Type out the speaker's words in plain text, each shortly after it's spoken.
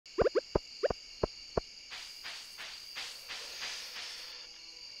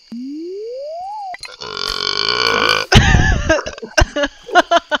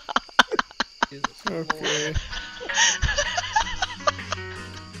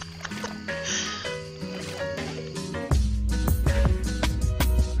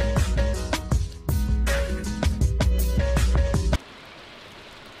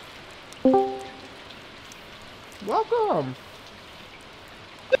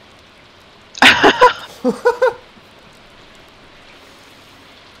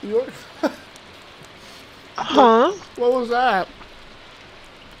Huh? What was that?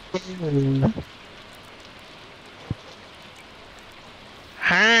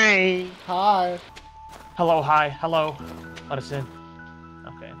 Hi. Hi. Hello, hi, hello. Let us in.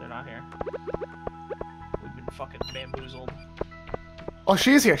 Okay, they're not here. We've been fucking bamboozled. Oh,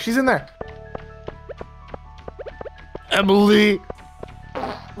 she's here. She's in there. Emily.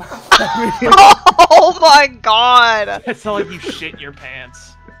 Oh my god! It sounded like you shit your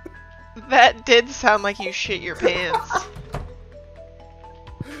pants. That did sound like you shit your pants.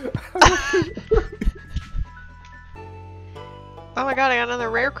 Oh my god, I got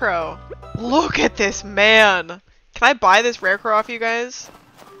another rare crow. Look at this man! Can I buy this rare crow off you guys?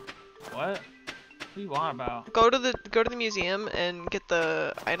 What? What do you want about? Go to the museum and get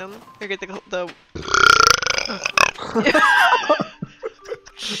the item. Or get the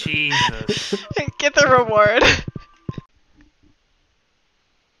Jesus. get the reward.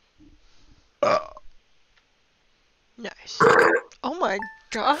 Nice. Oh my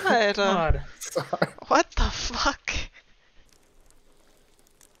god. God. What the fuck?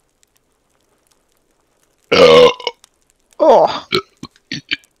 Oh.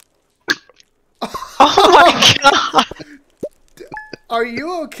 Oh my god. Are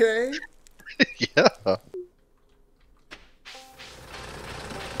you okay? Yeah.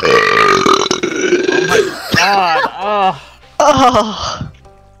 Oh my god. Oh. Oh.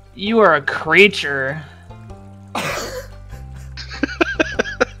 You are a creature.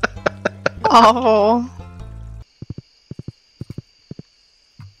 Oh.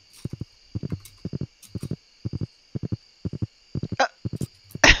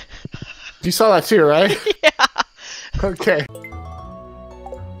 You saw that too, right? Yeah. Okay.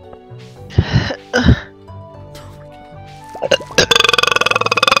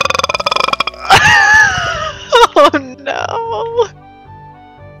 Oh no.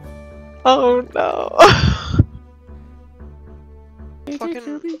 Oh no.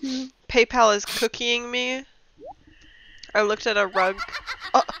 Fucking PayPal is cookieing me. I looked at a rug.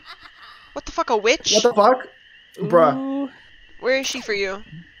 Oh, what the fuck, a witch? What the fuck? Bruh. Ooh. Where is she for you?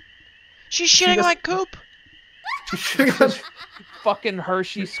 She's shitting on my coop. Fucking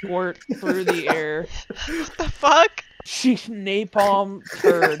Hershey squirt through the air. What the fuck? She napalm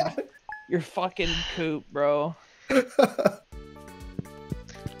turd. Your fucking coop, bro.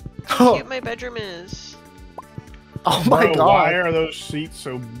 How cute my bedroom is. Oh my Bro, god. why are those seats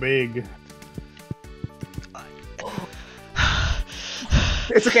so big?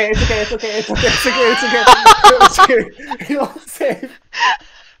 It's okay, it's okay, it's okay, it's okay, it's okay, it's okay. It's okay. You're all safe.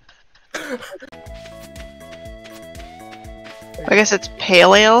 I guess it's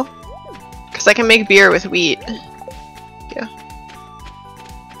pale ale. Because I can make beer with wheat. Yeah.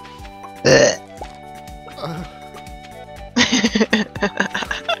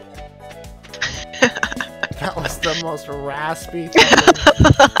 That was the most raspy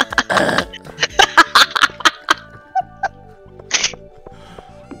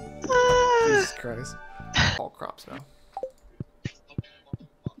Jesus Christ. All crops now.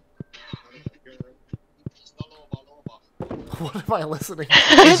 What am I listening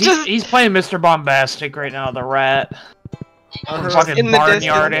to? He's playing Mr. Bombastic right now, the rat. Fucking in the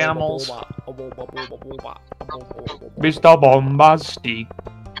barnyard distance. animals. Mr. Bombastic.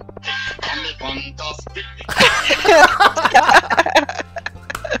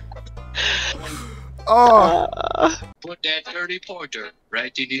 Oh! Put that dirty porter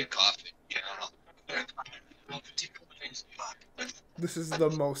right in your coffin. This is the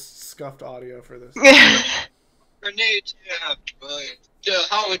most scuffed audio for this. Grenades, yeah, but the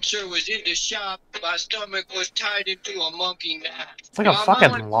howitzer was in the shop. My stomach was tied into a monkey nap. It's like a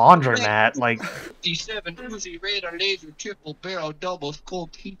fucking laundromat, like... 57 Uzi radar laser triple barrel double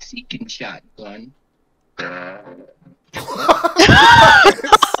scope heat seeking shotgun. What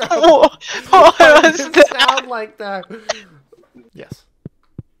was It that? sound like that. Yes.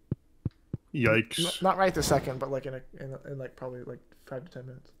 Yikes. Not right this second, but like in like probably like 5 to 10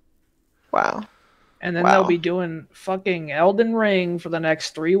 minutes. Wow. And then Wow. they'll be doing fucking Elden Ring for the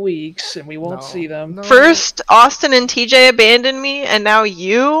next 3 weeks, and we won't see them. No. First, Austin and TJ abandoned me, and now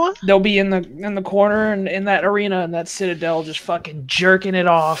you? They'll be in the corner and in that arena in that citadel, just fucking jerking it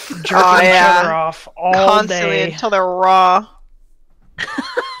off, jerking each other off all Constantly day. until they're raw.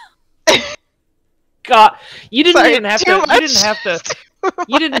 God, you didn't Sorry, even have too to. much. You didn't have to.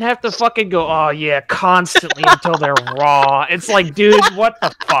 You didn't have to fucking go. Oh yeah, constantly until they're raw. It's like, dude, what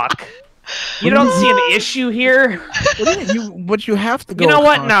the fuck? You don't see an issue here? But you have to go. You know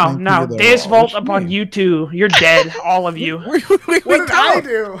what? No, constantly no. to the Days wall. Vault What you upon mean? you two. You're dead, all of you. What What did I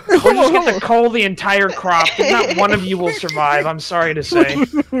do? We're just going to cull the entire crop. Not one of you will survive, I'm sorry to say.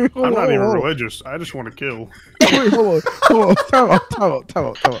 I'm not even religious. I just want to kill. Wait, hold on. Time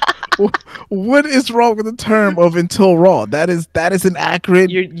out. What is wrong with the term of until raw? That is an accurate.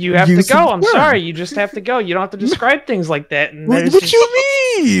 You have to use of go. the I'm term. sorry. You just have to go. You don't have to describe things like that. And What there's you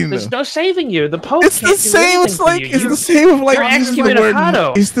mean? There's no saving you. The Pope It's can't the same. do It's anything like for you. it's the same of like you're using the word.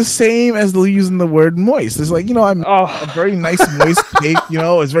 excommunicado. It's the same as using the word moist. It's like I'm a Oh, very nice moist cake.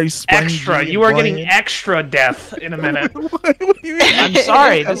 It's very spongy. extra. and You are getting bland. extra death in a minute. What do you mean? I'm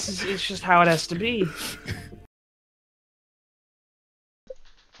sorry. It's just how it has to be.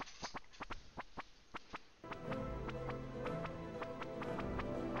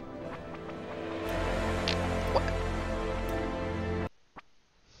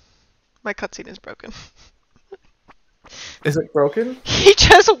 My cutscene is broken. Is it broken? He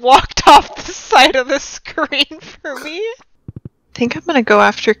just walked off the side of the screen for me. I think I'm gonna go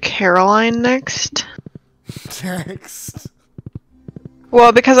after Caroline next. Next.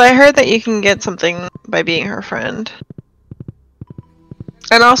 Well, because I heard that you can get something by being her friend.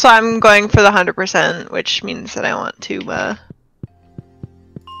 And also I'm going for the 100%, which means that I want to,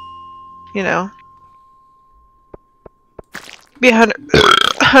 be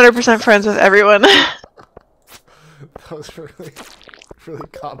 100% friends with everyone. That was really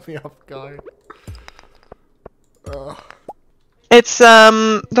caught me off guard. It's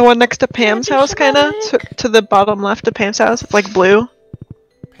the one next to Pam's house, kinda to the bottom left of Pam's house. It's like blue.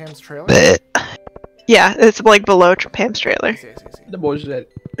 Pam's trailer? Yeah, it's like below Pam's trailer. I see. The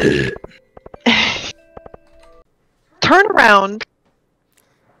bullshit. Turn around.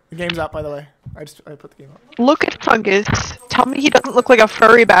 The game's out, by the way. I put the game up. Look at Fungus. Tell me he doesn't look like a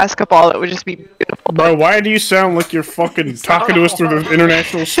furry basketball that would just be beautiful. Bro, why do you sound like you're fucking talking to us through the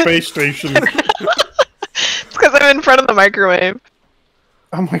International Space Station? It's because I'm in front of the microwave.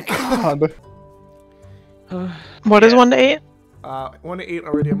 Oh my god. What is 1 to 8? 1 to 8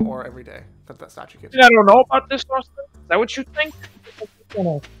 iridium ore every day. That's not your kids. I don't know about this, Austin. Is that what you think?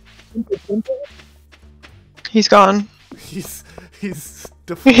 He's gone. He's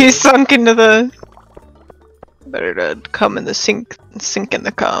deflated. He's sunk into the... Better to come in the sink in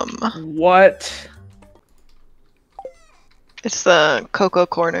the cum. What? It's the Cocoa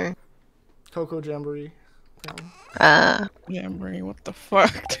Corner. Coco Jamboree. Jamboree, what the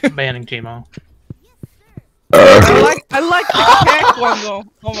fuck? Banning Timo. I like the cake one though.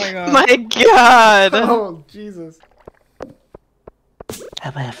 Oh my god. My god! Oh, Jesus. How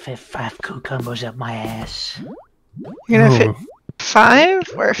about 5 cucumbers up my ass? You're gonna fit 5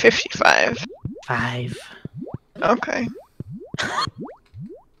 or 55? 5. Okay.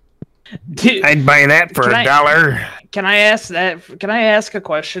 Dude, I'd buy that for $1. Can I ask that? Can I ask a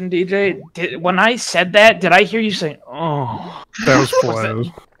question, DJ? When I said that, did I hear you say, "Oh"? That was Flash.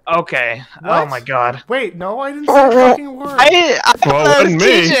 Okay. What? Oh my god. Wait, no, I didn't say a fucking word. I Well, thought it it was wasn't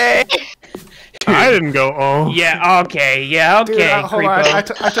me. TJ. I didn't go, oh. Yeah. Okay. Yeah. Dude, Okay. hold on.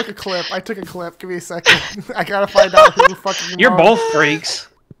 Creepo. I took a clip. Give me a second. I gotta find out who the fucking You're wrong. both freaks.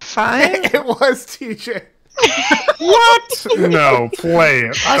 5? It was TJ. What? No, play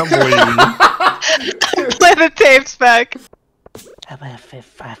it. I don't believe you. Play the tapes back. How about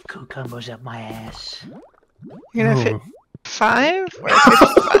 5 cucumbers up my ass? You're gonna fit Oh. 5 or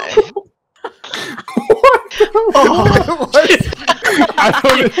 55? I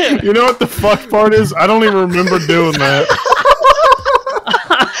don't, you know what the fuck part is? I don't even remember doing that.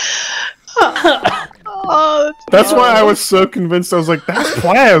 Oh, That's why I was so convinced. I was like, that's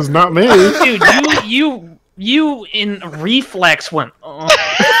Plaz, not me. Dude, you in reflex went. Oh.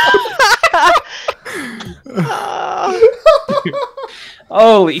 oh.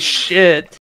 Holy shit.